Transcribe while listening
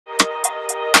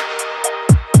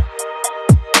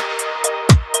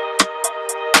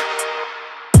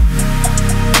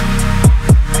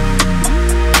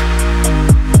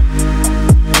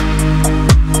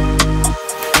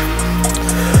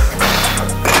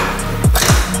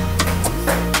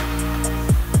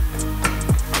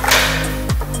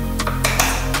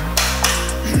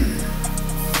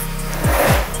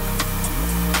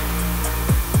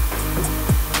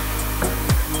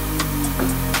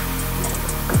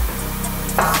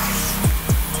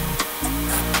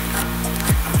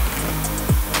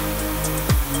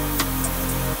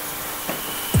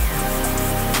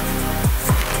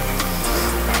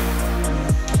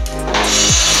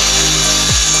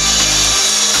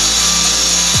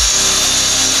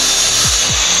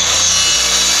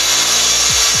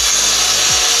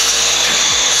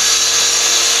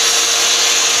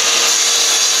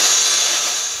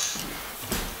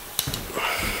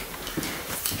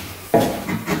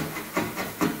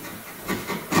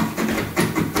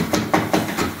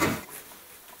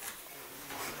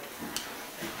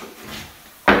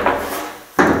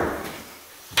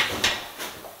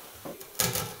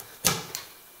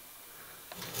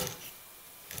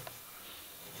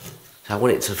So I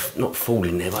want it to not fall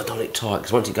in there, but I don't want it tight,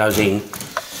 because once it goes in,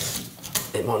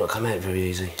 it might not come out very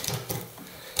easy.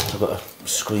 So I've got to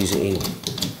squeeze it in.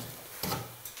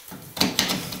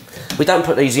 We don't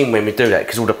put these in when we do that,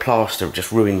 because all the plaster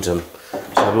just ruins them.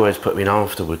 So we always put them in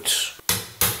afterwards.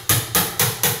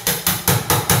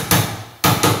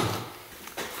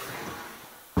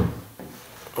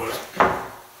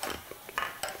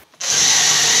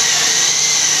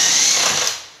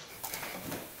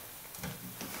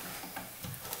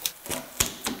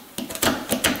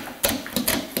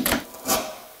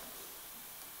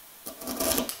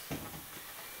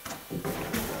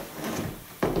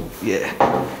 Yeah.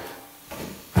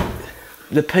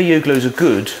 The PU glues are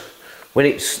good when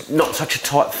it's not such a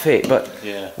tight fit, but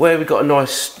where we've got a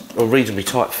nice or reasonably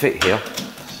tight fit here,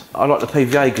 I like the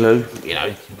PVA glue, you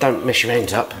know, don't mess your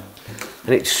hands up,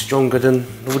 and it's stronger than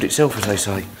the wood itself, as they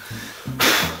say.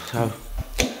 So,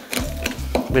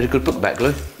 read a good book about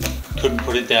glue. Couldn't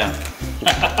put it down.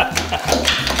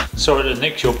 Sorry to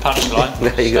nick your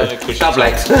punchline. There you go. Double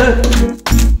X.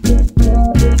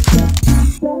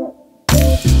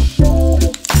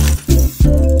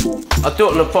 I'll do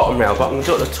it on the bottom rail, but I'm going to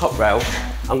do it on the top rail.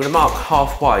 I'm going to mark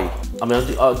halfway. I mean,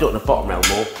 I'll do it on the bottom rail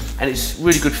more. And it's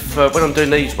really good for when I'm doing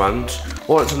these ones,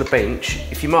 or it's on the bench.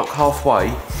 If you mark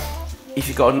halfway, if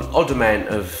you've got an odd amount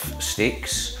of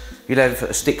sticks, you'll have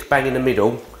a stick bang in the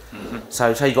middle.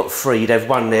 So say you've got 3, you'd have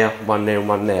 1 there, 1 there and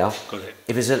 1 there. Got it.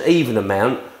 If it's an even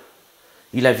amount,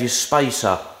 you'll have your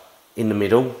spacer in the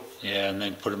middle. Yeah, and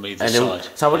then put them either side.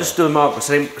 So I'll just do a marker.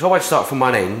 So then, because I always start from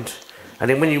one end, and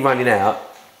then when you're running out,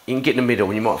 you can get in the middle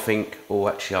and you might think, oh,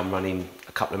 actually I'm running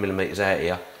a couple of millimetres out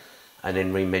here, and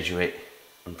then re-measure it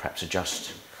and perhaps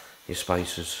adjust your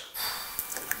spacers.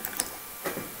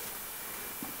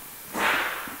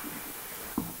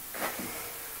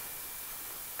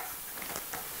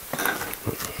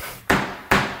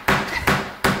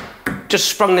 Just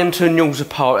sprung them 2 newels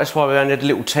apart, that's why we only had a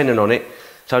little tenon on it.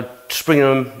 So springing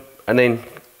them and then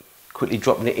quickly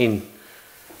dropping it in.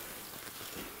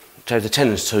 So if the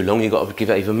tenon's too long, you've got to give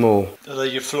it even more. Are they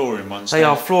your flooring ones? They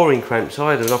are flooring clamps, I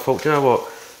had them, and I thought, you know what,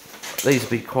 these would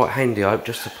be quite handy, I hope,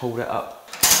 just to pull that up.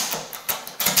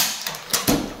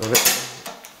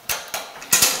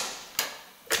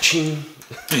 Ka-ching!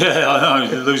 Yeah, I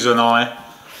know, lose an eye.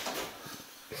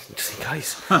 Just in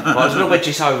case. Right, I was going to wedge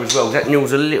this over as well. That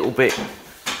newel's a little bit,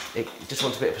 it just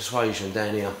wants a bit of persuasion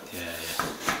down here. Yeah.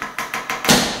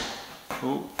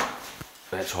 Ooh.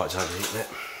 That's right, it's overheating that.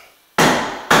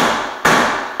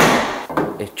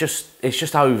 It's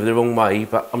just over the wrong way,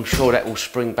 but I'm sure that will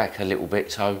spring back a little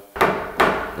bit, so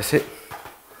that's it.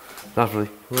 Lovely.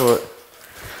 Right.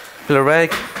 Fill a rag,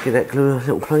 get that glue a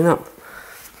little clean up.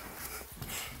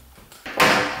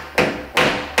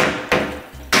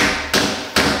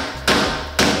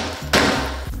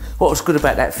 What was good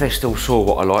about that Festool saw,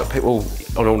 what I like, people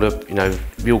on all the, you know,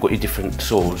 you all got your different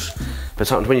saws, but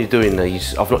sometimes when you're doing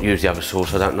these, I've not used the other saws,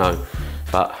 so I don't know,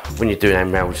 but when you're doing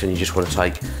handrails and you just want to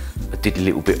take a diddly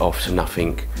little bit off to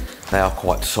nothing, they are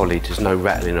quite solid, there's no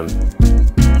rattling them.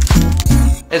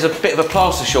 There's a bit of a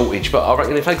plaster shortage, but I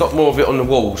reckon if they got more of it on the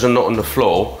walls and not on the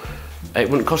floor, it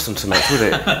wouldn't cost them so much, would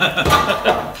it?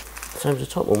 Same as the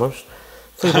top almost.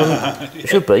 It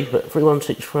should be, but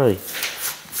 3163.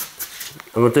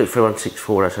 I'm going to do it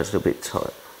 3164, so it's a little bit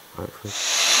tight, hopefully.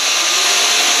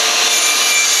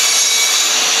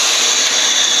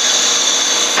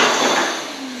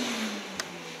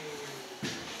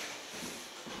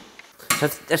 So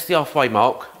that's the halfway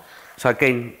mark. So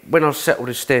again, when I've settled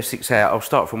the stair sticks out, I'll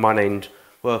start from one end,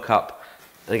 work up.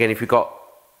 And again, if you've got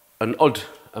an odd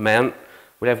amount,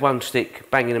 we'll have 1 stick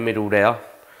bang in the middle there.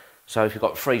 So if you've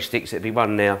got 3 sticks, it'll be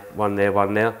 1 there, 1 there,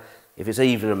 1 there. If it's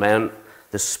even amount,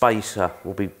 the spacer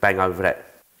will be bang over that.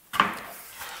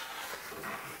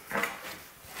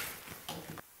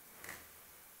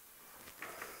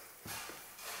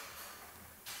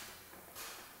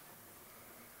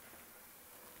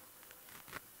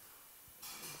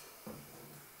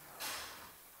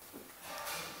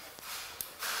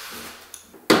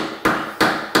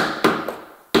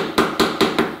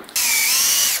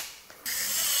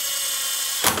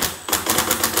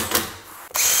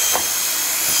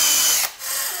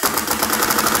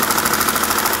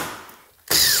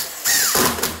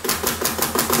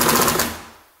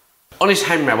 On this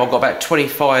handrail, I've got about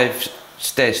 25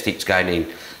 stair sticks going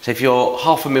in. So if you're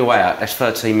half a mil out, that's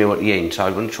 13 mil at the end. So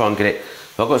I'm going to try and get it.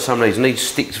 But I've got some of these, and these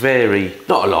sticks vary,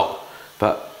 not a lot,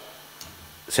 but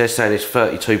so they're saying it's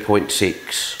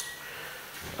 32.6.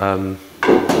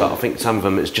 But I think some of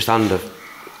them it's just under.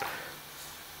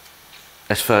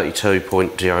 That's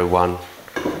 32.01.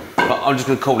 But I'm just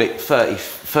going to call it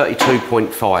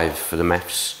 32.5 for the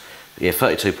maths. Yeah,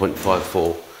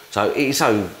 32.54. So it's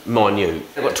so minute.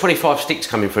 I've got 25 sticks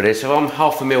coming through there, so if I'm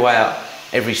half a mil out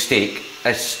every stick,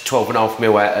 that's 12.5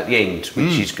 mil out at the end,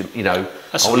 which is good, you know.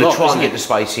 That's I want to try and get the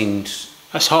spacings.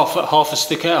 That's half a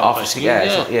stick out. Half a stick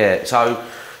out, yeah. So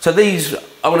these,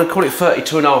 I want to call it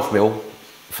 32.5 mil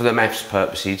for the maths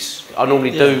purposes. I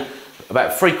normally do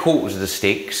about 3/4 of the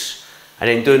sticks, and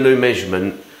then do a new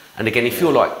measurement. And again, if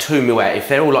you're like 2 mil out, if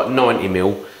they're all like 90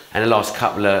 mil, and the last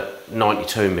couple are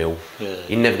 92 mil,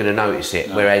 you're never going to notice it.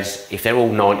 No. Whereas if they're all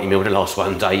 90 mil, the last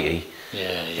one's 80,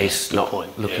 it's not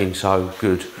looking so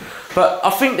good. But I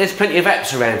think there's plenty of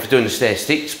apps around for doing the stair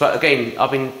sticks, but again,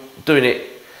 I've been doing it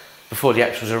before the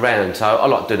apps was around, so I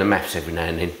like doing the maths every now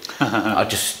and then. I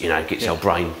just, you know, gets our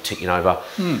brain ticking over.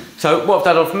 So what I've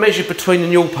done, I've measured between the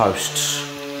newel posts,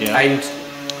 and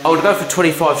I want to go for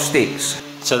 25 sticks.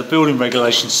 So the building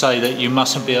regulations say that you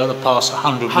mustn't be able to pass a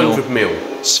 100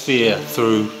 mil sphere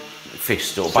through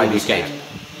fist or baby's head.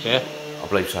 Yeah, I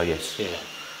believe so. Yes. Yeah.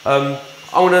 I'm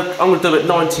gonna do it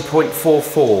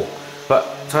 90.44. But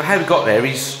so how we got there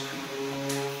is,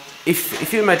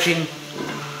 if you imagine,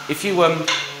 if you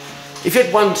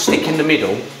had one stick in the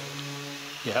middle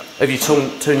of your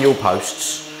two newel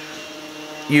posts,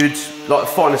 you'd like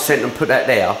find a centre and put that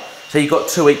there. So you've got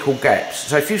 2 equal gaps.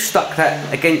 So if you stuck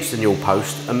that against the newel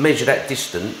post and measure that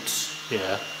distance,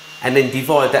 and then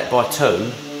divide that by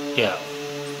 2,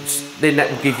 then that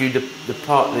will give you the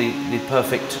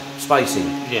perfect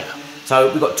spacing.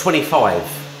 So we've got 25.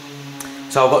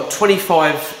 So I've got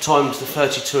 25 times the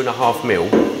 32.5 mil,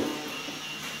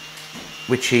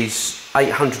 which is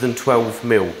 812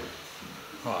 mil.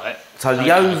 Right. So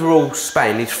the overall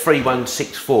span is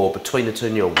 3164 between the two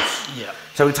newels.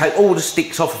 So we take all the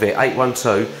sticks off of it,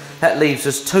 812, that leaves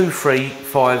us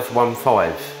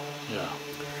 23515.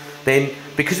 Then,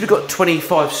 because we've got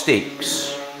 25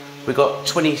 sticks, we've got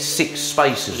 26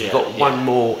 spaces, we've got one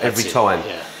more every time.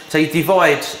 So you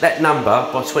divide that number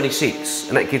by 26,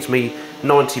 and that gives me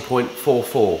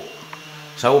 90.44.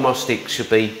 So all my sticks should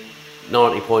be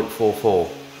 90.44.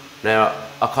 Now,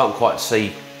 I can't quite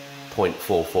see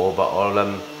 0.44, but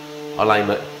I'll aim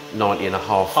at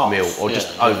 90.5 mil, or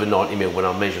just over 90 mil when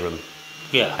I measure them.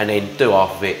 And then do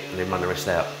half of it, and then run the rest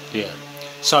out.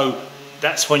 So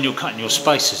that's when you're cutting your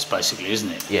spaces, basically,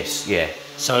 isn't it? Yes,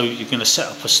 So you're going to set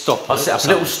up a stopper. I'll set up a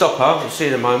little stopper, you'll see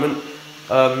in a moment.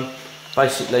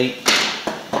 Basically,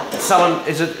 there's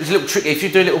a little trick. If you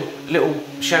do a little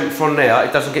chamfer on there,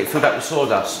 it doesn't get filled up with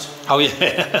sawdust. Oh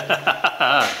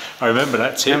yeah, I remember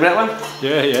that tip. Remember that one?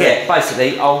 Yeah,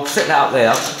 basically, I'll set that up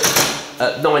there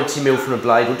at 90 mil from the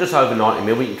blade, or just over 90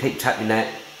 mil. We can keep tapping that,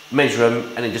 measure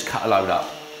them, and then just cut a load up.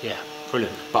 Yeah,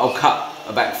 brilliant. But I'll cut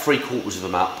about 3/4 of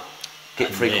them up,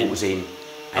 get 3/4 in,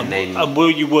 and then... And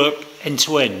will you work end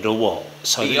to end, or what?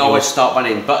 So you always start one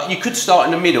in, but you could start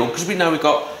in the middle, because we know we've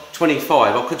got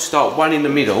 25, I could start one in the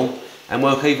middle and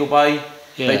work either way.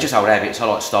 But just old habits, I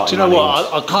like starting. Do you know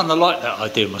what? I kind of like that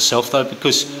idea myself, though,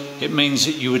 because it means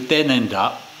that you would then end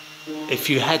up, if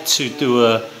you had to do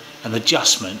an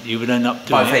adjustment, you would end up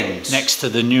doing it next to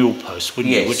the newel post,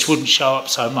 wouldn't you? Which wouldn't show up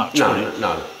so much, would it?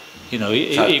 No. You know,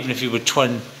 even if you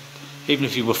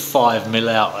were 5 mil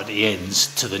out at the ends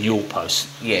to the newel post.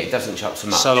 Yeah, it doesn't show up so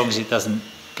much. So long as it doesn't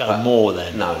go more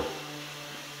then. No.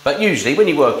 But usually, when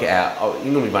you work it out,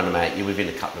 you normally run them out, you're within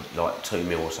a couple of, like 2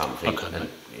 mil or something. Okay. And,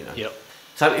 you know.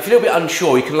 So if you're a little bit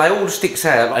unsure, you can lay all the sticks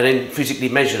out and then physically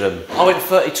measure them. I went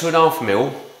 32.5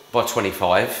 mil by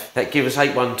 25. That gives us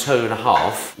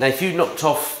 812.5. Now, if you knocked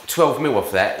off 12 mil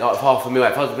off that, like half a mil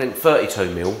out, if I went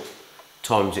 32 mil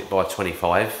times it by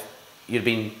 25, you'd have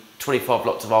been 25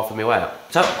 lots of half a mil out.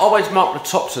 So I always mark the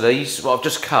tops of these, what I've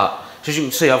just cut. So as you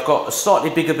can see, I've got a slightly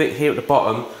bigger bit here at the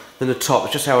bottom than the top.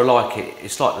 It's just how I like it.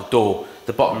 It's like the door,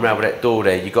 the bottom rail of that door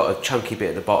there. You've got a chunky bit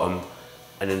at the bottom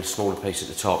and then a smaller piece at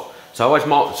the top. So I always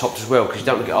mark the tops as well, because you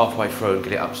don't want to get halfway through and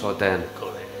get it upside down,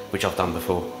 which I've done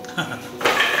before.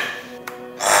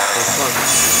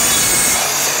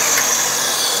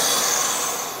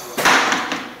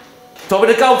 Start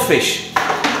with a goldfish.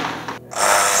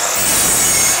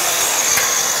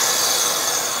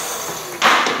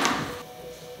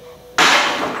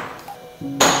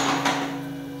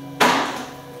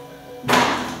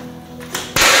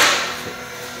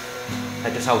 They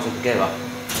just hold it together.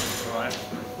 Right.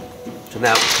 So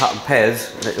now cut in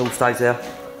pairs, and it all stays there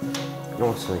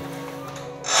nicely.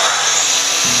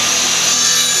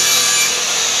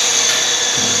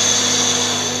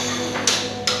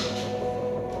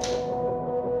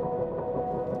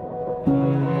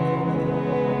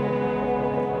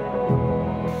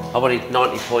 I wanted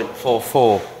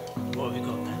 90.44. What have you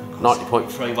got then?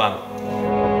 90.31.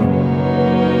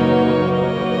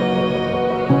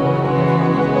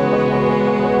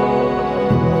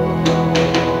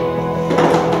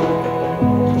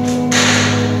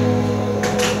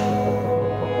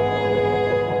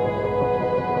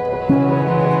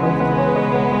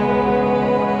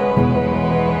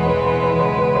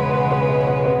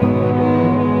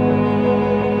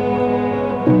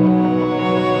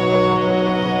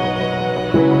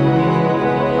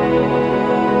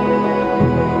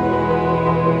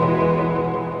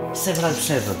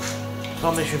 .707. So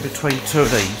I'm measuring between two of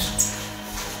these.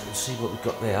 Let's see what we've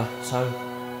got there. So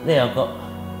there I've got,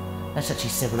 that's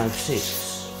actually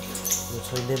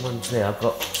 706. Between them ones there I've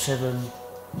got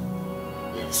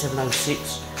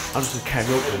 706. I'm just going to carry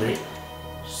on with it.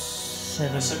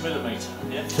 That's a millimetre,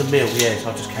 yeah? It's a mil, yeah, so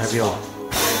I'll just carry on.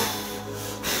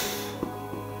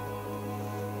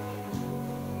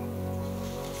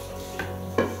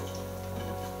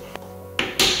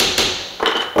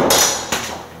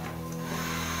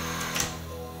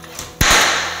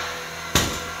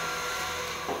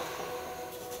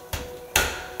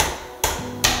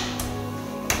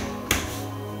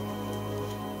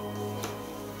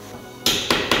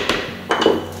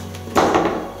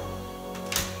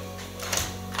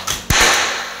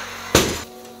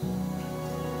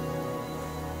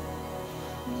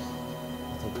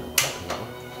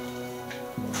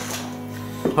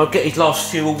 I'll get his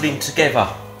last few all in together.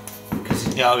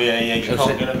 Oh yeah, you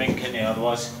can't get them in, can you,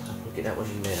 otherwise? I'll get that one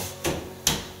in there. Is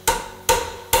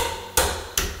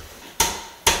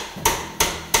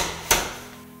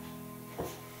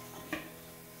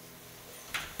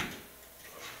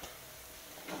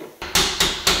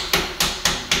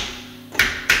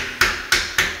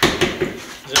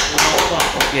that the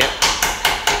last one? Yeah.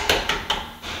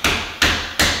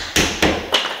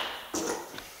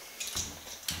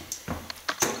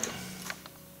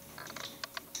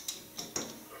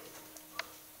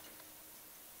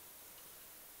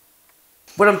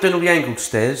 When I'm doing all the angled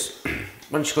stairs,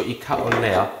 once you've got your cut on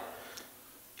there,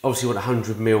 obviously you want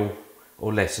 100mm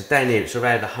or less. So down here it's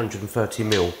around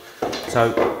 130mm.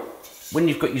 So when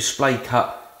you've got your splay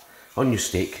cut on your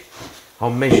stick, I'll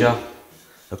measure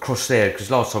across there, because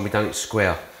last time we done it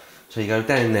square. So you go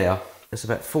down there, that's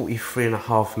about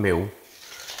 43.5mm.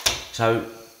 So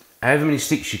however many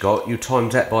sticks you got, you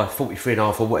times that by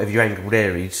 43.5 or whatever your angle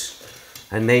there is,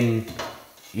 and then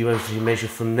you obviously measure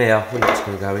from there when that's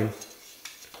going to go in.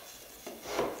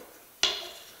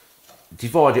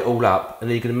 Divide it all up, and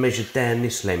then you're going to measure down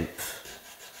this length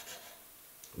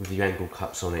with your angle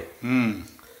cuts on it.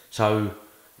 So,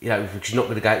 you know, because you're not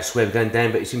going to go out square going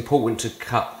down, but it's important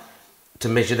to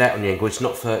measure that on the angle. It's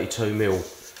not 32mm,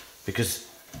 because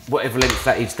whatever length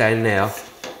that is down there,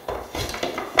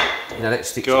 you know, that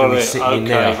stick's going to be sitting in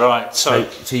there. Right. So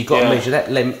you've got to measure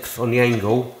that length on the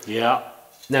angle. Yeah.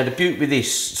 Now the beauty with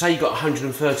this, say you've got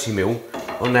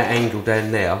 130mm on that angle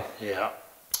down there. Yeah.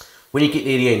 When you get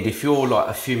near the end, if you're like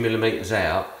a few millimetres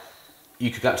out, you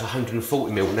could go up to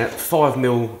 140mm. Now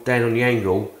 5mm down on the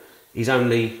angle is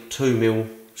only 2mm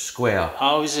square.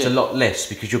 Oh, is it? It's a lot less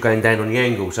because you're going down on the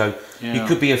angle. So you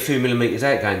could be a few millimetres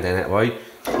out going down that way.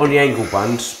 On the angle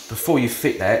ones, before you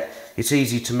fit that, it's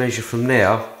easy to measure from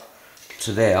there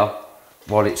to there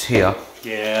while it's here.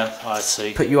 Yeah, I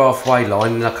see. Put your halfway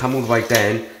line, and I come all the way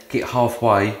down, get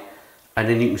halfway, and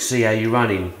then you can see how you're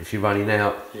running, if you're running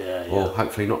out, or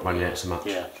hopefully not running out so much.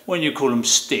 Yeah. When you call them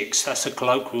sticks, that's a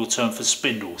colloquial term for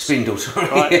spindles. Spindles,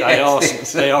 right? Yeah,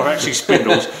 they are actually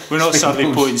spindles. We're not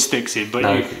suddenly putting sticks in, but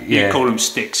you call them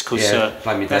sticks because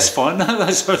that's fine. No,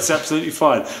 that's absolutely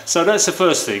fine. So that's the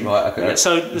first thing. Right, okay.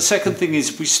 So the second thing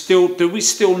is, we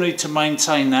still need to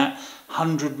maintain that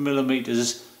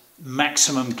 100mm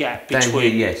maximum gap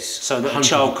between, yes, so that a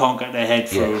child can't get their head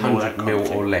through, and all that kind of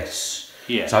thing. or less.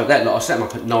 Yeah. So that, I set them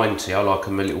up at 90. I like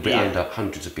them a little bit under.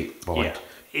 100's a bit wide. Yeah.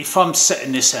 If I'm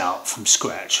setting this out from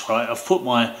scratch, right, I've put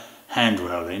my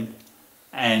handrail in,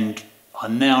 and I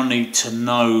now need to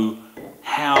know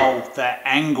how that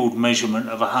angled measurement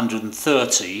of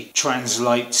 130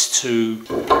 translates to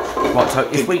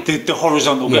the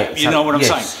horizontal gap. You know what I'm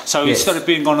saying? So instead of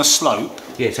being on a slope.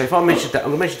 Yeah, so if I measure that,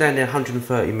 I'm going to measure down there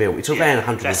 130mm. It's around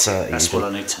 130. That's what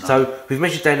I need to know. So we've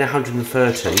measured down there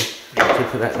 130. So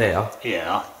put that there.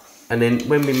 Yeah. And then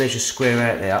when we measure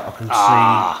square out there, I can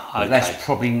see that's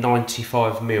probably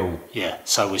 95mm. Yeah,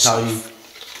 so we're safe.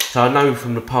 So I know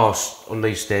from the past on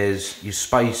these stairs, your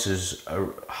spacers are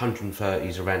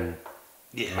 130s around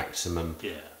maximum.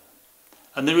 Yeah.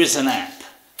 And there is an app.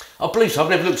 I believe so. I've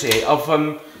never looked at it. I've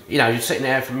you know, setting it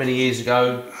out from many years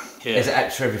ago. There's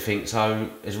apps for everything, so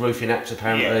there's roofing apps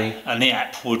apparently. Yeah. And the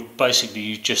app would basically,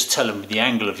 you just tell them the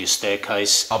angle of your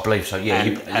staircase. I believe so, yeah.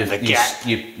 And the gap.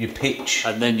 Your pitch.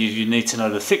 And then you need to know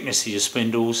the thickness of your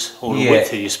spindles, or the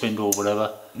width of your spindle, or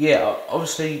whatever. Yeah,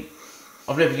 obviously,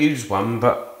 I've never used one,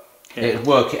 but it'd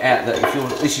work it out that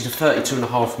if this is a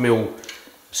 32.5mm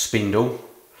spindle.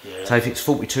 Yeah. So if it's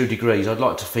 42 degrees, I'd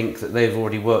like to think that they've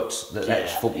already worked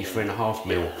that's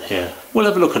 43.5mm. Yeah, we'll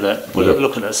have a look at that. We'll have a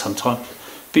look at that sometime.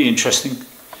 Be interesting.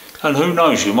 And who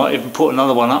knows, you might even put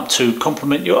another one up to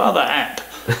complement your other app,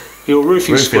 your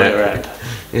roofing square app,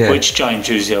 which James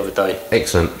used the other day.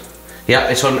 Excellent. Yeah,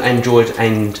 it's on Android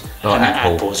and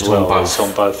Apple as well. It's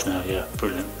on both now. Yeah,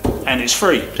 brilliant. And it's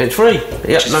free. It's free.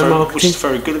 Yeah, no marketing. Which is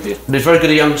very good of you. And it's very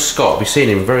good of young Scott. I'll be seeing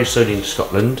him very soon in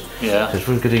Scotland. Yeah. It's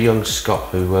very good of young Scott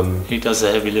who. He does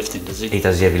the heavy lifting, does he? He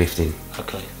does the heavy lifting.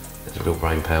 Okay. That's a real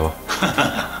brain power.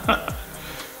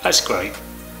 That's great.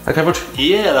 Okay, Rod.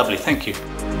 Yeah, lovely. Thank you.